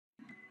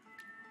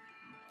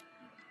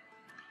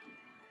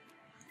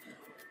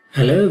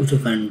Hello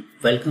everyone,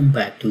 welcome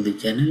back to the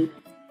channel.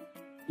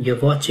 You're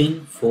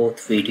watching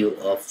fourth video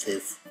of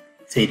this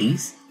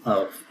series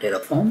of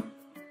Terraform.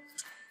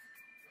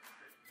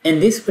 In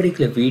this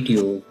particular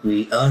video,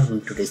 we are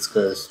going to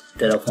discuss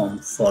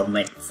Terraform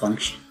format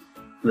function.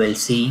 We'll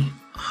see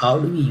how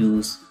do we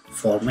use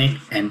format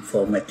and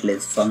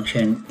formatlist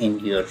function in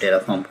your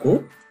Terraform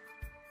code.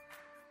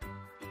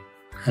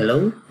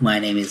 Hello, my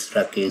name is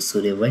Rakesh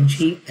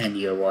Suryavanshi and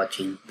you're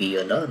watching Be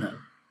a Learner.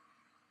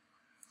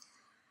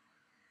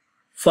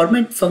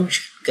 Format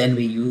function can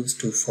be used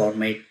to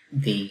format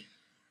the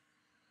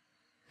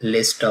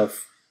list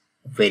of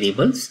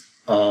variables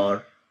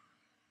or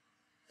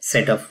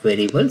set of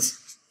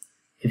variables.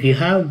 If you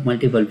have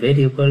multiple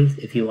variables,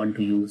 if you want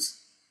to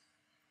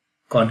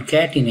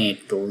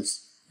concatenate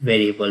those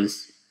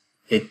variables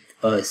with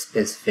a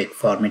specific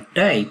format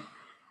type,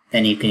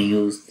 then you can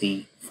use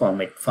the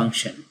format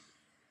function.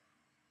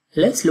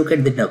 Let's look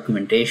at the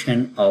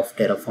documentation of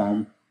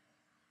Terraform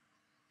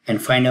and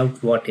find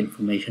out what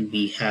information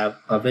we have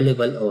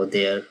available over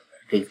there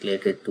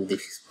related to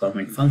this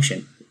format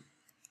function.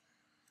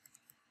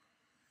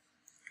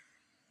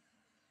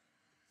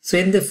 So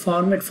in the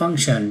format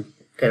function,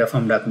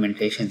 Terraform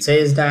documentation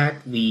says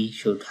that we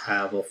should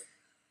have a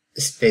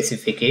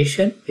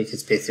specification which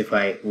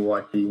specify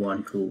what we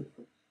want to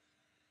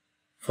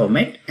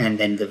format and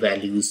then the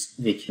values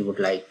which you would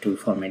like to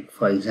format.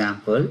 For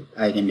example,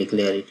 I can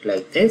declare it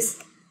like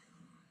this.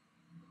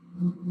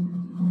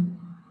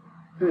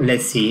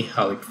 Let's see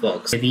how it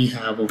works. We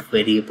have a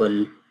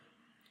variable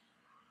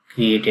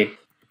created.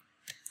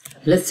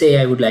 Let's say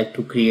I would like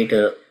to create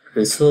a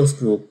resource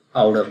group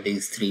out of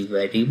these three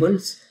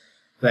values.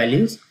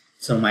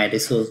 So my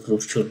resource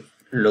group should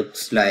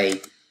looks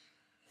like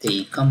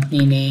the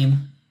company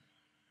name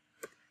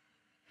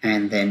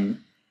and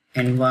then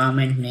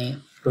environment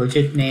name,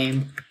 project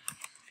name,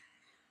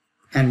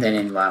 and then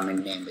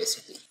environment name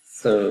basically.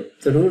 So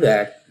to do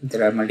that,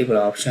 there are multiple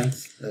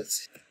options.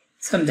 Let's see.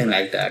 Something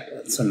like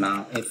that. So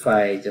now if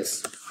I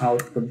just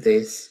output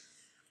this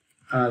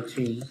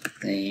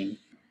RG name,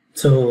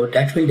 so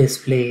that will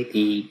display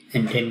the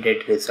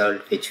intended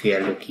result which we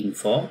are looking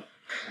for.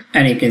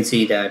 And you can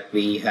see that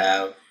we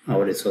have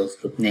our resource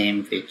group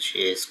name, which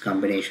is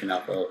combination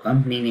of our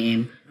company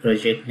name,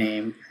 project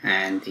name,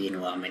 and the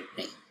environment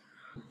name.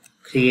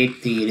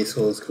 Create the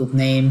resource group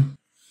name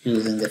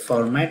using the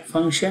format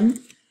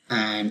function,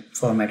 and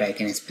format I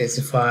can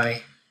specify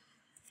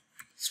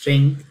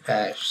string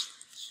dash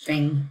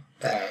string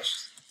dash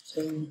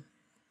string.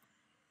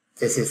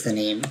 This is the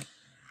name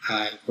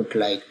I would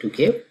like to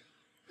give,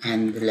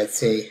 and let's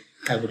say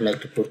I would like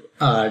to put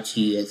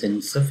RG as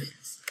in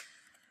suffix,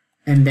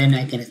 and then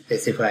I can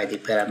specify the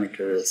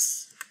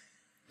parameters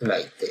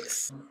like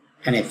this.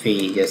 And if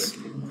we just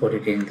put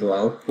it into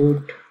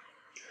output,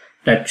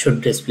 that should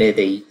display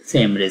the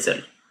same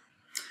result.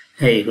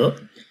 There you go.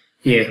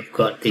 You have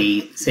got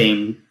the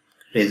same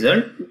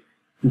result,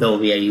 though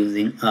we are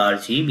using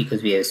RG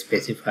because we have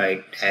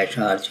specified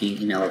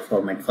 -RG in our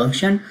format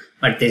function,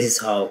 but this is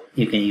how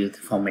you can use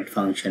the format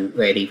function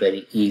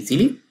very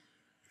easily.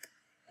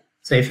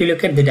 So if you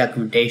look at the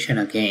documentation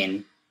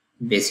again,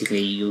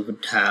 basically you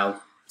would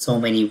have so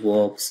many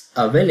verbs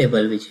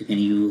available which you can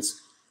use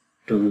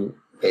to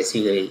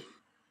basically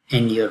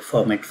end your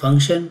format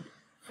function.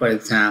 For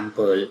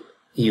example,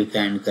 you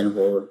can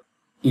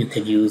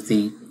use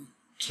the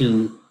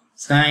Q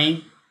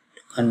sign,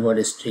 convert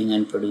a string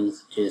and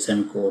produce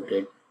JSON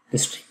coded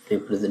string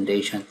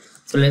representation.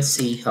 So let's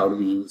see how do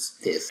we use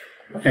this.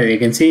 As you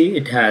can see,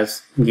 it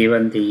has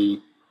given the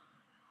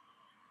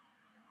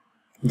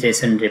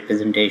JSON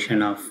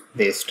representation of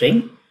the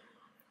string,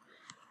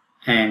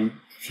 and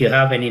if you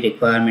have any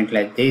requirement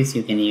like this,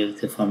 you can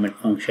use the format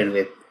function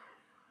with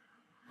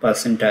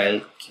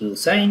 %Q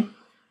sign,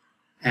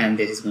 and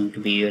this is going to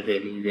be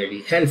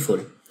really helpful.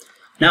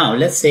 Now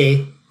let's say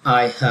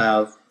I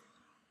have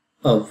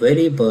a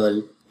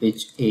variable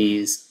which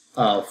is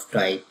of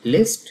type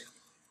list.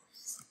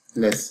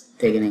 Let's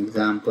take an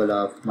example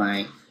of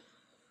my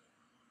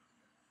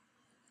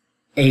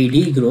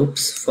AD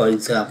groups, for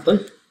example.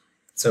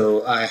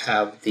 So I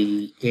have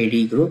the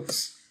AD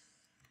groups,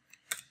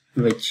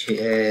 which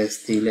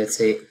is the, let's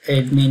say,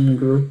 admin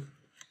group,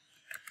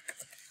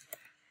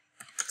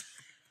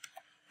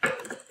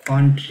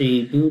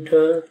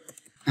 contributor,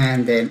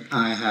 and then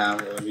I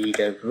have a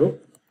reader group.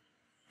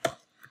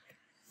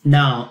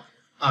 Now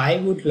I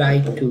would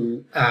like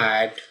to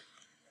add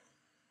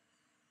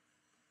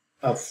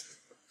a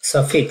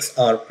suffix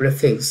or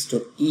prefix to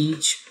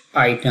each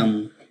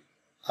item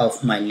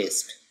of my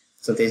list.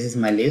 So this is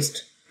my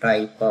list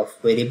type of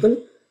variable,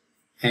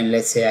 and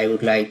let's say I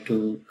would like to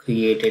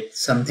create it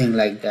something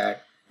like that.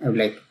 I would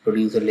like to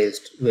produce a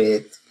list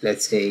with,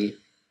 let's say,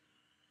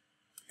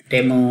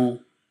 demo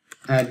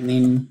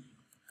admin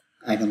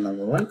item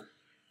number 1,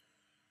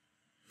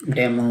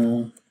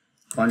 demo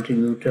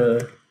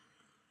contributor,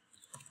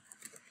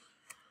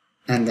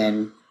 and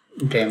then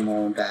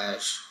demo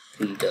dash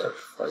reader,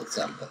 for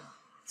example.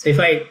 So if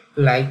I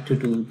like to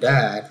do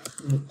that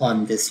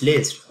on this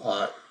list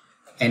or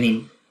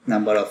any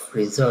number of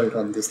result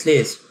on this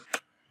list,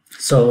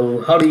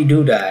 So how do you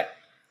do that?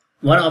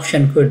 One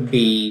option could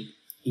be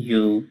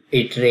you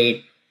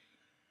iterate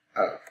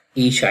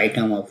each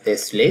item of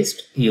this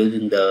list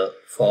using the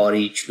for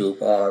each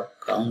loop or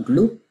count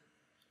loop,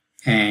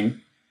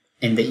 and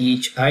in the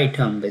each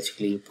item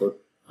basically you put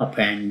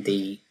append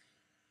the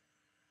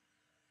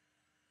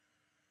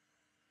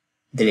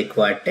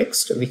required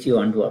text which you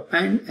want to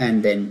append,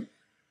 and then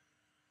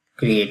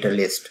create a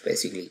list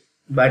basically.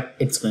 But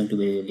it's going to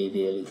be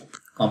really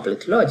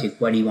complex logic.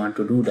 Why do you want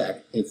to do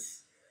that if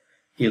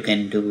you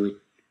can do it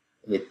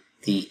with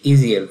the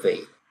easier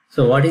way?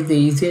 So what is the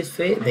easiest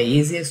way? The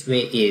easiest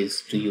way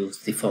is to use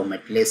the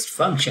format list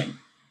function,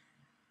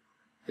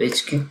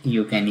 which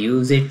you can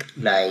use it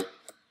like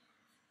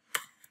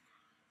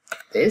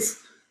this.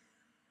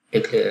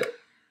 Declare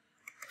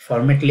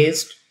format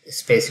list,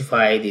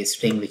 specify the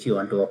string which you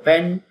want to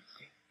append,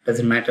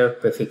 doesn't matter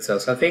prefix or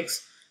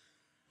suffix,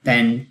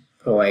 then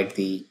provide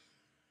the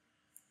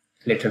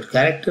letter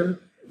character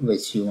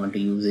which you want to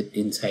use it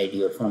inside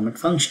your format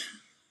function,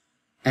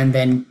 and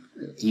then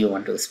you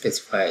want to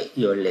specify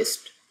your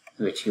list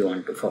which you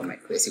want to format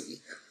basically.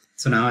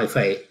 So now if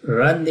I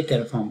run the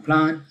Terraform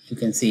plan, you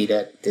can see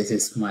that this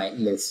is my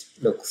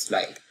list looks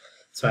like.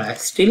 So I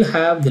still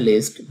have the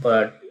list,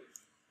 but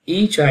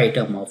each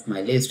item of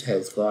my list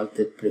has got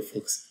the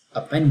prefix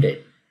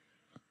appended.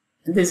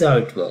 And this is how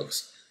it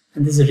works.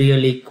 And this is a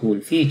really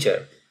cool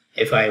feature.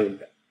 If I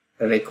would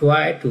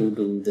require to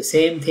do the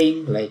same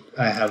thing, like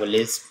I have a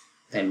list,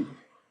 then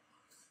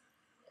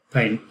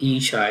find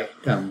each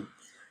item,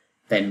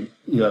 then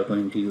you are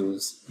going to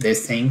use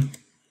this thing,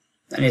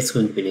 and it's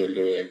going to be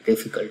really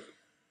difficult,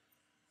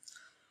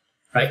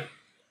 right?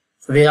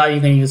 So there you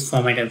can use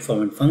format and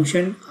format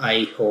function.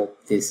 I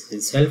hope this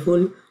is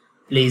helpful.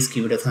 Please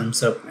give it a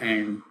thumbs up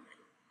and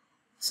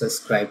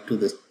subscribe to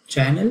the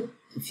channel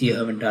if you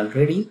haven't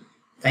already.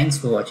 Thanks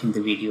for watching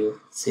the video.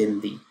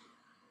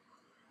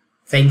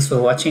 Thanks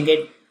for watching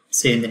it.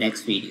 See you in the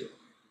next video.